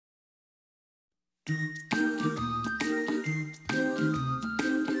You're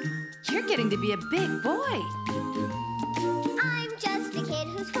getting to be a big boy. I'm just a kid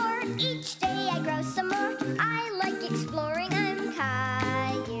who's 4. Each day I grow some more. I like exploring. I'm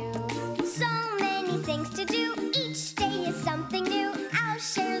Caillou. So many things to do. Each day is something new. I'll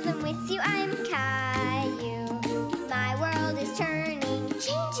share them with you. I'm Caillou. My world is turning,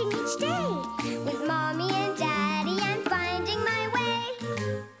 changing each day. With Mommy and Daddy, I'm finding my way.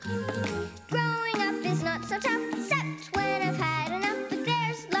 Growing up is not so tough, except when I've had enough. But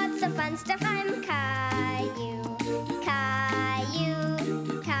there's lots of fun stuff. I'm Caillou.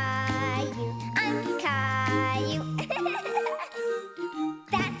 Caillou, Caillou, I'm Caillou.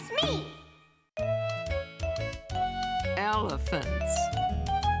 That's me. Elephants.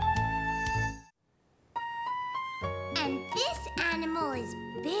 And this animal is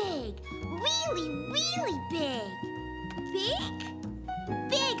big. Really, really big. Big?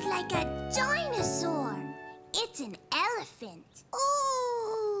 Big like a dinosaur. It's an elephant.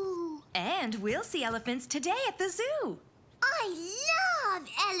 Ooh! And we'll see elephants today at the zoo. I love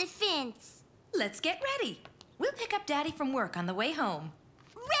elephants. Let's get ready. We'll pick up Daddy from work on the way home.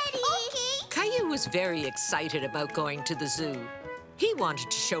 Ready? Okay. Caillou was very excited about going to the zoo. He wanted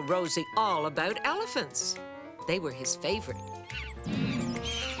to show Rosie all about elephants. They were his favorite.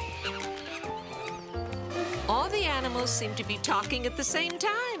 All the animals seemed to be talking at the same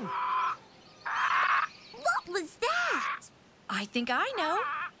time. What was that? I think I know.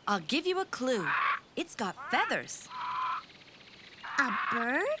 I'll give you a clue. It's got feathers. A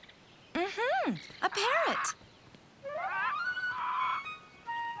bird? Mm-hmm. A parrot.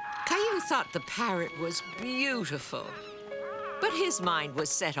 Caillou thought the parrot was beautiful, but his mind was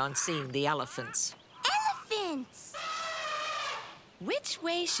set on seeing the elephants. Elephants! Which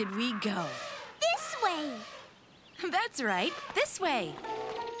way should we go? This way. That's right. This way.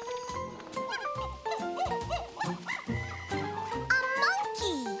 A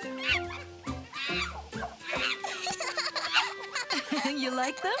monkey. You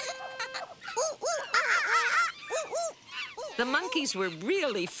like them? The monkeys were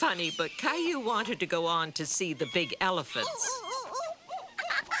really funny, but Caillou wanted to go on to see the big elephants.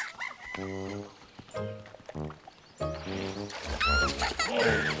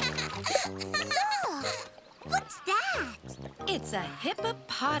 What's that? It's a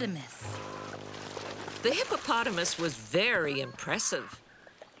hippopotamus. The hippopotamus was very impressive.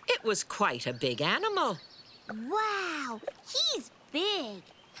 It was quite a big animal. Wow, he's big.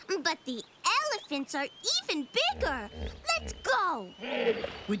 But the elephants are even bigger. Let's go.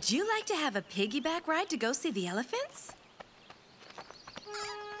 Would you like to have a piggyback ride to go see the elephants?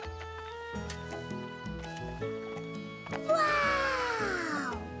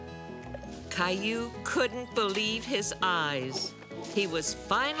 Wow! Caillou couldn't believe his eyes. He was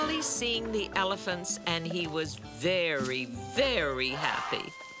finally seeing the elephants, and he was very, very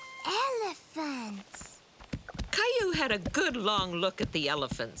happy. Elephants. Caillou had a good long look at the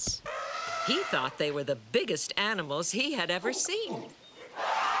elephants. He thought they were the biggest animals he had ever seen.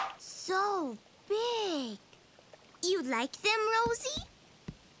 So big. You like them, Rosie?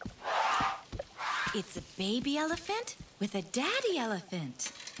 It's a baby elephant with a daddy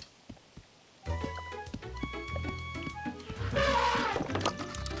elephant.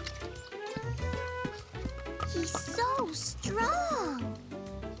 He's so strong.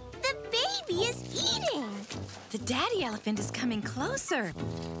 The baby is eating. The daddy elephant is coming closer.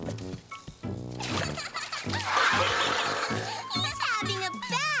 He's having a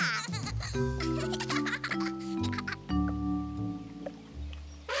bath.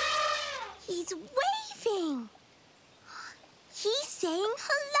 He's waving. He's saying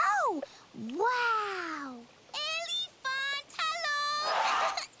hello. Wow. Elephant, hello.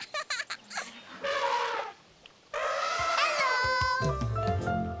 Hello.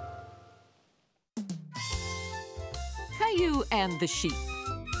 Caillou and the sheep.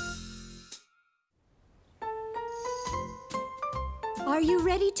 Are you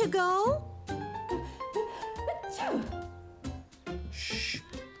ready to go? Shh.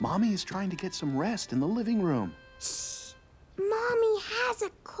 Mommy is trying to get some rest in the living room. Shh. Mommy has a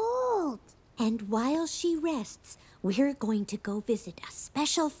cold. And while she rests, we're going to go visit a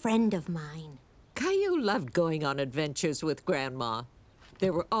special friend of mine. Caillou loved going on adventures with Grandma.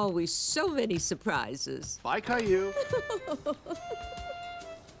 There were always so many surprises. Bye, Caillou.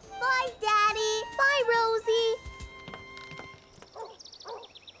 Bye, Daddy. Bye, Rosie.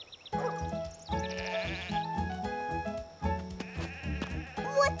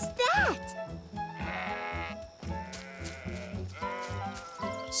 What's that?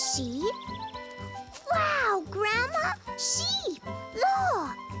 Sheep? Wow, Grandma! Sheep!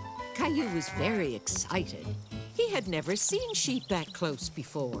 Look! Caillou was very excited. He had never seen sheep that close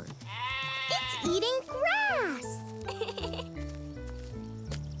before. It's eating grass.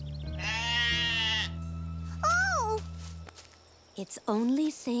 Oh! It's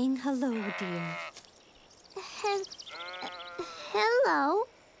only saying hello, dear. Hello?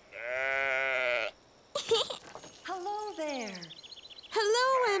 Hello there.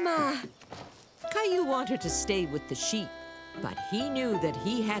 Hello, Emma. Caillou wanted to stay with the sheep, but he knew that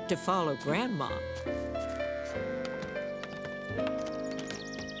he had to follow Grandma.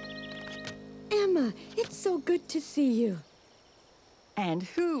 Emma, it's so good to see you. And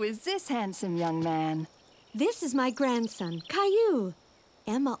who is this handsome young man? This is my grandson, Caillou.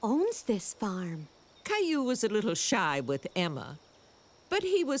 Emma owns this farm. Caillou was a little shy with Emma, but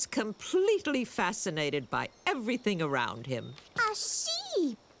he was completely fascinated by everything around him. A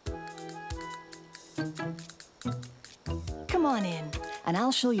sheep. Come on in, and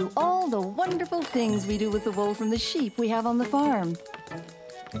I'll show you all the wonderful things we do with the wool from the sheep we have on the farm.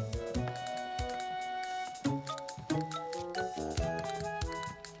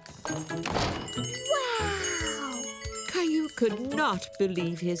 Wow! Caillou could not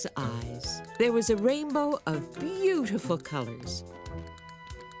believe his eyes. There was a rainbow of beautiful colors.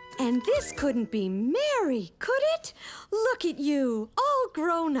 And this couldn't be Mary, could it? Look at you, all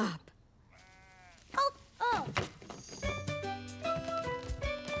grown up. Oh!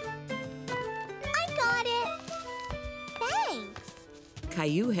 I got it. Thanks.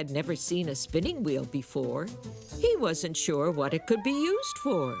 Caillou had never seen a spinning wheel before. He wasn't sure what it could be used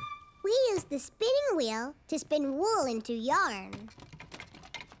for. We use the spinning wheel to spin wool into yarn.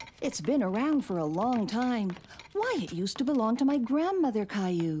 It's been around for a long time. Why, it used to belong to my grandmother,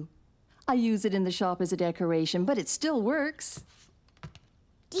 Caillou. I use it in the shop as a decoration, but it still works.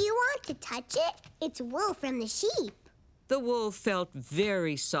 Do you want to touch it? It's wool from the sheep. The wool felt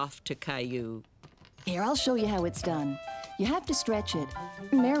very soft to Caillou. Here, I'll show you how it's done. You have to stretch it.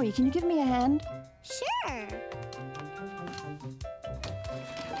 Mary, can you give me a hand? Sure.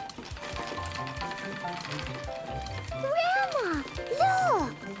 Grandma,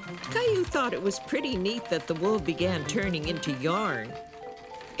 look! Caillou thought it was pretty neat that the wool began turning into yarn.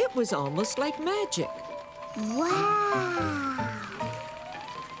 It was almost like magic. Wow!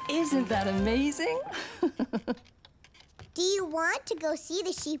 Isn't that amazing? Do you want to go see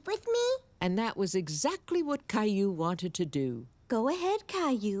the sheep with me? And that was exactly what Caillou wanted to do. Go ahead,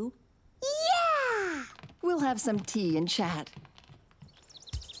 Caillou. Yeah! We'll have some tea and chat.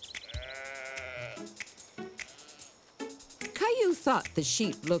 Caillou thought the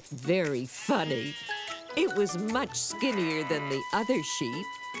sheep looked very funny. It was much skinnier than the other sheep.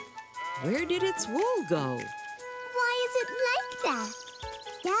 Where did its wool go? Why is it like that?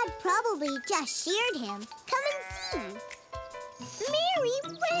 Dad probably just sheared him. Come and see. Mary,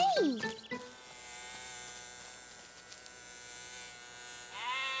 wait!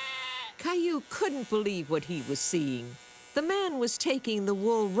 Caillou couldn't believe what he was seeing. The man was taking the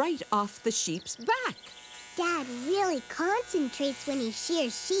wool right off the sheep's back. Dad really concentrates when he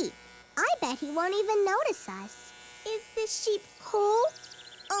shears sheep. I bet he won't even notice us. Is this sheep whole?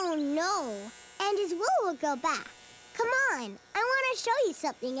 Oh, no. And his wool will go back. Come on, I want to show you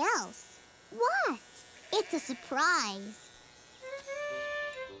something else. What? It's a surprise.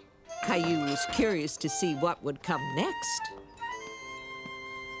 Caillou was curious to see what would come next.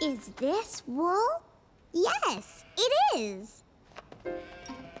 Is this wool? Yes, it is.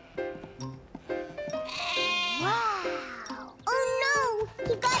 Wow! Oh no!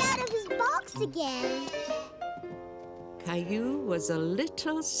 He got out of his box again. Caillou was a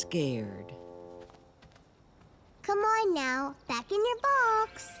little scared. Come on now, back in your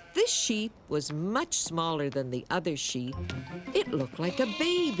box. This sheep was much smaller than the other sheep. It looked like a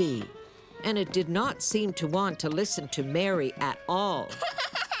baby, and it did not seem to want to listen to Mary at all.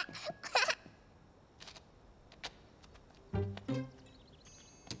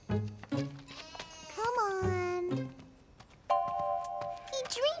 Come on. He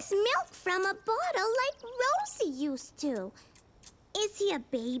drinks milk from a bottle like Rosie used to. Is he a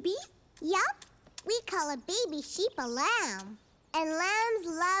baby? Yup. We call a baby sheep a lamb. And lambs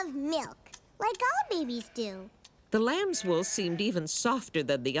love milk, like all babies do. The lamb's wool seemed even softer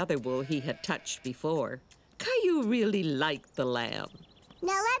than the other wool he had touched before. Caillou really liked the lamb.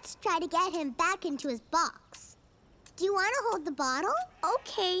 Now let's try to get him back into his box. Do you want to hold the bottle?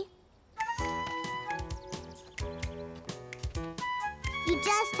 Okay. You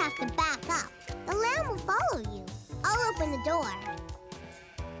just have to back up. The lamb will follow you. I'll open the door.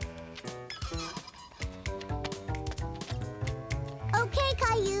 Okay,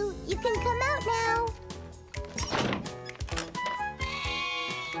 Caillou, you can come out now.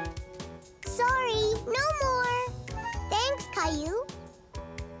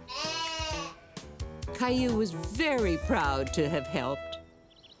 Caillou was very proud to have helped.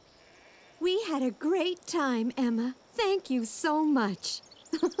 We had a great time, Emma. Thank you so much.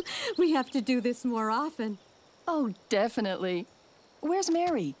 We have to do this more often. Oh, definitely. Where's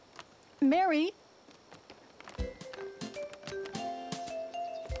Mary? Mary?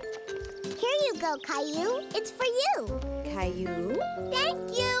 Here you go, Caillou. It's for you. Caillou?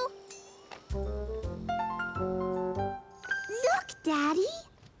 Thank you. Look, Daddy.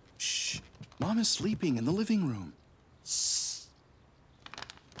 Shh. Mom is sleeping in the living room.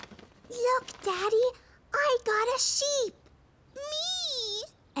 Look, Daddy. I got a sheep. Me.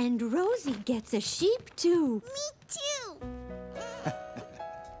 And Rosie gets a sheep, too. Me too.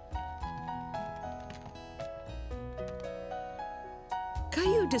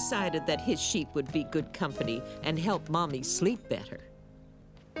 Caillou decided that his sheep would be good company and help Mommy sleep better.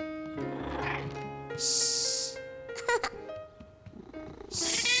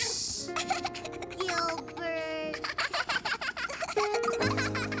 Gilbert.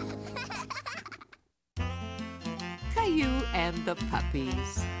 Caillou and the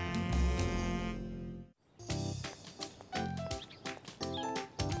Puppies.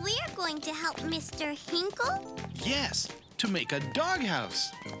 We're going to help Mr. Hinkle. Yes, to make a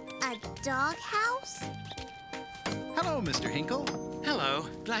doghouse. A doghouse? Hello, Mr. Hinkle. Hello.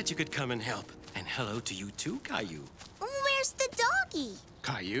 Glad you could come and help. And hello to you too, Caillou. Where's the doggy?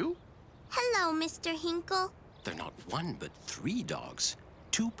 Caillou? Hello, Mr. Hinkle. They're not one, but 3 dogs.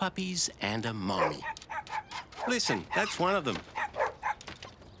 2 puppies and a mommy. Listen, that's one of them.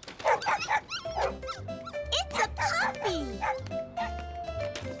 It's a puppy.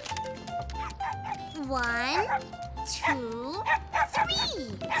 1, 2,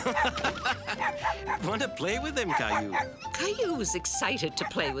 3. Want to play with them, Caillou? Caillou was excited to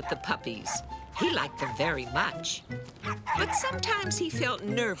play with the puppies. He liked them very much. But sometimes he felt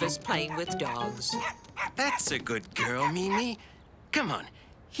nervous playing with dogs. That's a good girl, Mimi. Come on.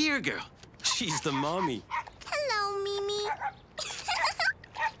 Here, girl. She's the mommy. Hello, Mimi.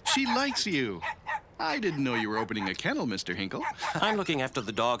 She likes you. I didn't know you were opening a kennel, Mr. Hinkle. I'm looking after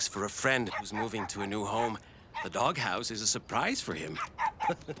the dogs for a friend who's moving to a new home. The doghouse is a surprise for him.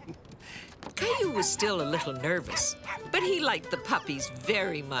 Caillou was still a little nervous, but he liked the puppies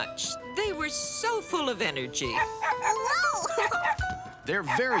very much. They were so full of energy. Hello. They're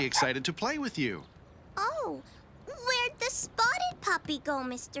very excited to play with you. Oh, where'd the spotted puppy go,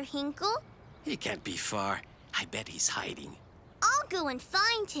 Mr. Hinkle? He can't be far. I bet he's hiding. I'll go and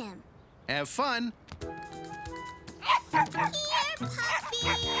find him. Have fun. Here,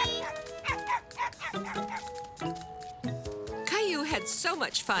 puppy. Caillou had so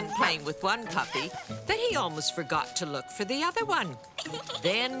much fun playing with one puppy that he almost forgot to look for the other one.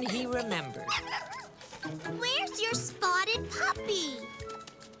 Then he remembered. Where's your spotted puppy?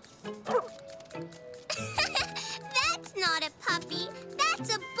 That's not a puppy.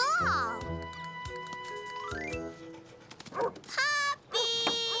 That's a ball.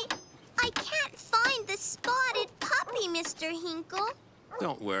 Puppy! I can't find the spotted puppy, Mr. Hinkle.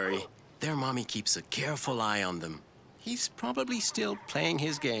 Don't worry. Their mommy keeps a careful eye on them. He's probably still playing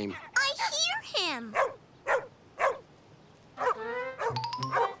his game. I hear him. Puppy!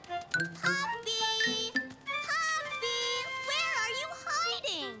 Puppy! Where are you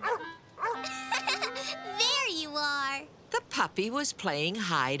hiding? There you are. The puppy was playing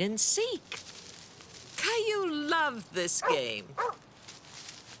hide and seek. Caillou loved this game.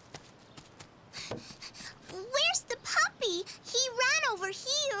 Where's the puppy? He ran over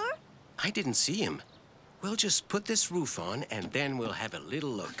here. I didn't see him. We'll just put this roof on, and then we'll have a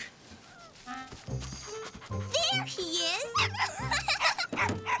little look. There he is.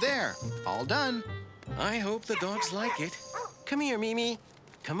 There, all done. I hope the dogs like it. Come here, Mimi.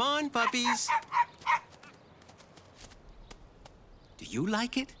 Come on, puppies. Do you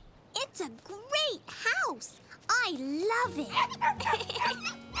like it? It's a great house. I love it.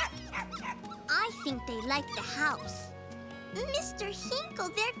 I think they like the house. Mr. Hinkle,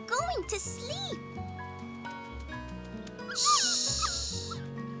 they're going to sleep. Shh.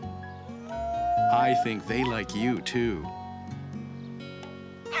 I think they like you, too.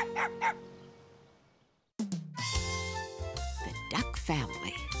 The duck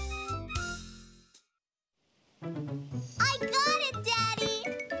family. I got it, Daddy.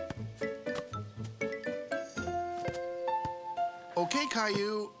 Okay,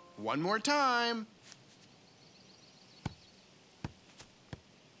 Caillou. One more time.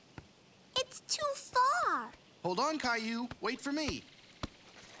 It's too far. Hold on, Caillou. Wait for me.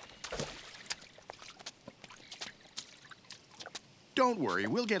 Don't worry,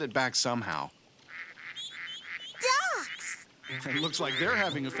 we'll get it back somehow. Ducks! It looks like they're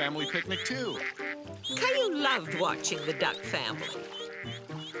having a family picnic, too. Caillou loved watching the duck family.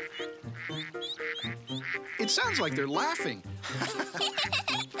 It sounds like they're laughing.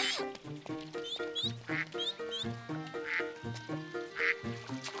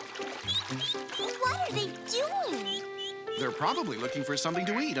 What are they doing? They're probably looking for something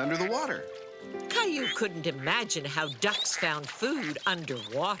to eat under the water. Caillou couldn't imagine how ducks found food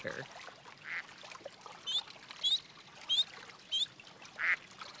underwater.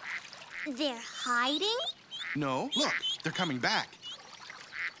 They're hiding? No, look, they're coming back.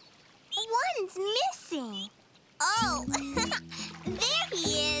 One's missing. Oh, there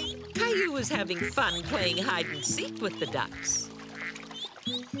he is. Caillou was having fun playing hide and seek with the ducks.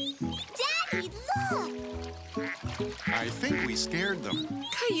 Daddy, look. I think we scared them.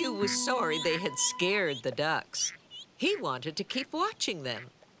 Caillou was sorry they had scared the ducks. He wanted to keep watching them.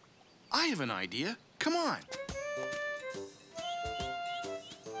 I have an idea. Come on.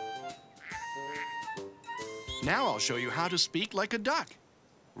 Now I'll show you how to speak like a duck.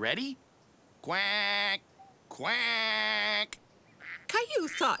 Ready? Quack, quack. Caillou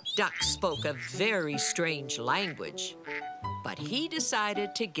thought ducks spoke a very strange language, but he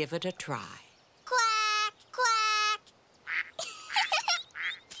decided to give it a try. Quack, quack.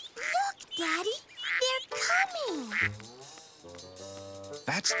 Look, Daddy, they're coming.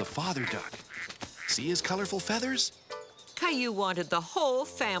 That's the father duck. See his colorful feathers? Caillou wanted the whole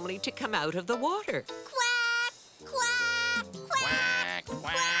family to come out of the water. Quack, quack, quack,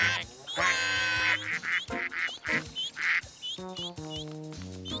 Quack, quack,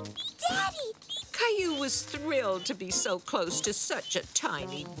 Daddy, Caillou was thrilled to be so close to such a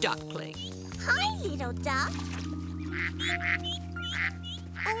tiny duckling. hi, little duck.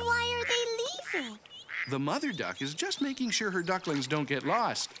 Why are they leaving? The mother duck is just making sure her ducklings don't get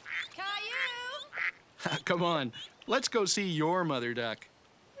lost. Caillou! Come on, let's go see your mother duck.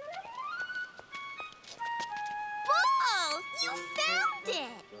 Whoa, you found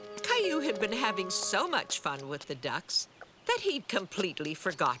it. Caillou had been having so much fun with the ducks that he'd completely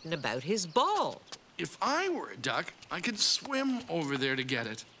forgotten about his ball. If I were a duck, I could swim over there to get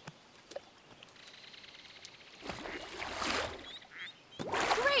it.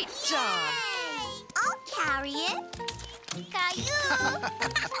 Great job! Yay! I'll carry it. Caillou!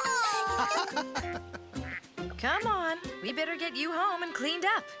 Come on, we better get you home and cleaned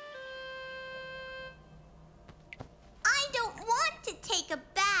up. I don't want to take a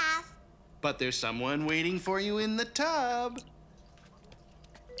bath. But there's someone waiting for you in the tub.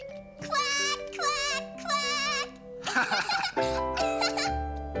 Quack, quack, quack.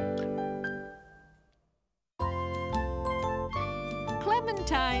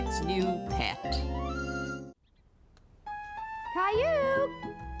 Clementine's new pet. Caillou!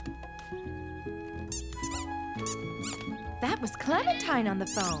 That was Clementine on the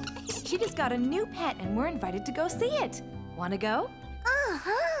phone. She just got a new pet and we're invited to go see it. Wanna go?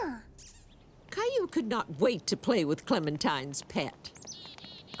 Uh-huh. Caillou could not wait to play with Clementine's pet.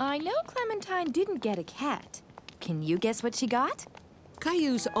 I know Clementine didn't get a cat. Can you guess what she got?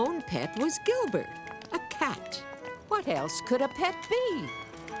 Caillou's own pet was Gilbert, a cat. What else could a pet be?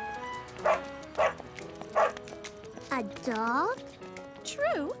 A dog?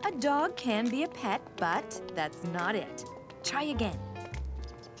 True, a dog can be a pet, but that's not it. Try again.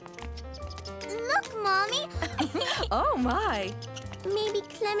 Look, Mommy. Oh, my. Maybe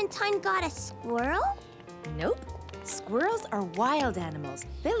Clementine got a squirrel? Nope. Squirrels are wild animals.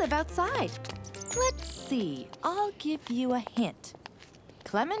 They live outside. Let's see. I'll give you a hint.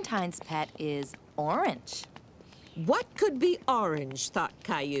 Clementine's pet is orange. What could be orange, thought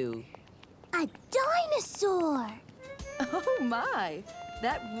Caillou. A dinosaur. Oh, my.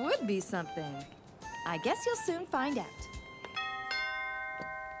 That would be something. I guess you'll soon find out.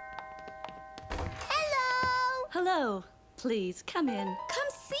 Hello. Hello. Please, come in. Come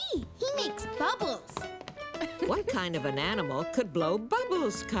see. He makes bubbles. What kind of an animal could blow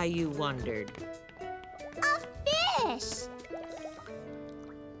bubbles, Caillou wondered. A fish.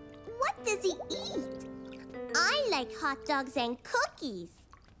 What does he eat? I like hot dogs and cookies.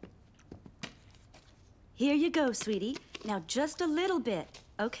 Here you go, sweetie. Now just a little bit,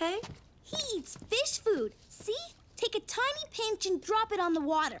 okay? He eats fish food. See? Take a tiny pinch and drop it on the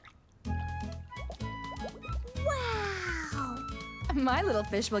water. Wow! My little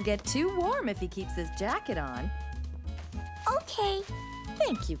fish will get too warm if he keeps his jacket on. Okay.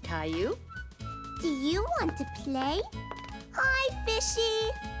 Thank you, Caillou. Do you want to play? Hi,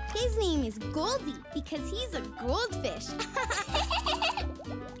 Fishy. His name is Goldie because he's a goldfish.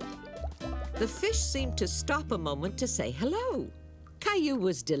 The fish seemed to stop a moment to say hello. Caillou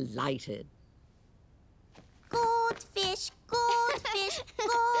was delighted. Goldfish, goldfish. goldfish.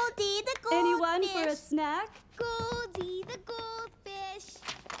 Goldie the goldfish. Anyone for a snack? Goldie the goldfish.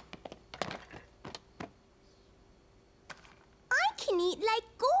 I can eat like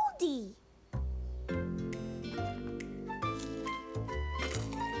Goldie.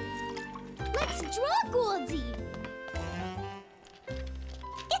 Let's draw Goldie.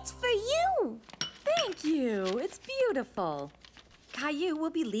 It's for you. Thank you. It's beautiful. Caillou will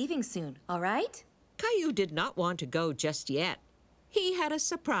be leaving soon, all right? Caillou did not want to go just yet. He had a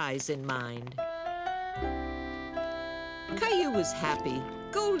surprise in mind. Caillou was happy.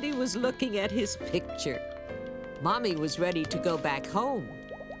 Goldie was looking at his picture. Mommy was ready to go back home.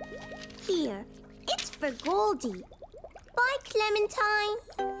 Here, it's for Goldie. Bye, Clementine.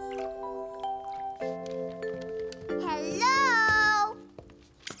 Hello?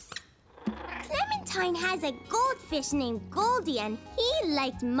 Clementine has a goldfish named Goldie, and he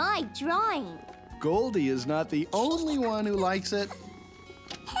liked my drawing. Goldie is not the only one who likes it.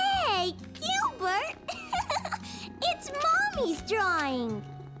 Hey, Gilbert! It's Mommy's drawing.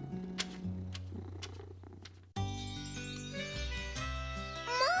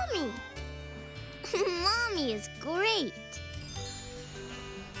 Mommy! Mommy is great.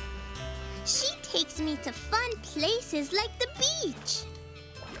 She takes me to fun places like the beach.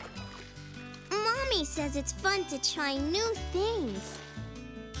 Mommy says it's fun to try new things.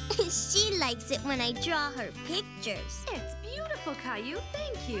 She likes it when I draw her pictures. It's beautiful, Caillou.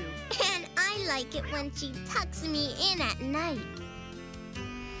 Thank you. And I like it when she tucks me in at night.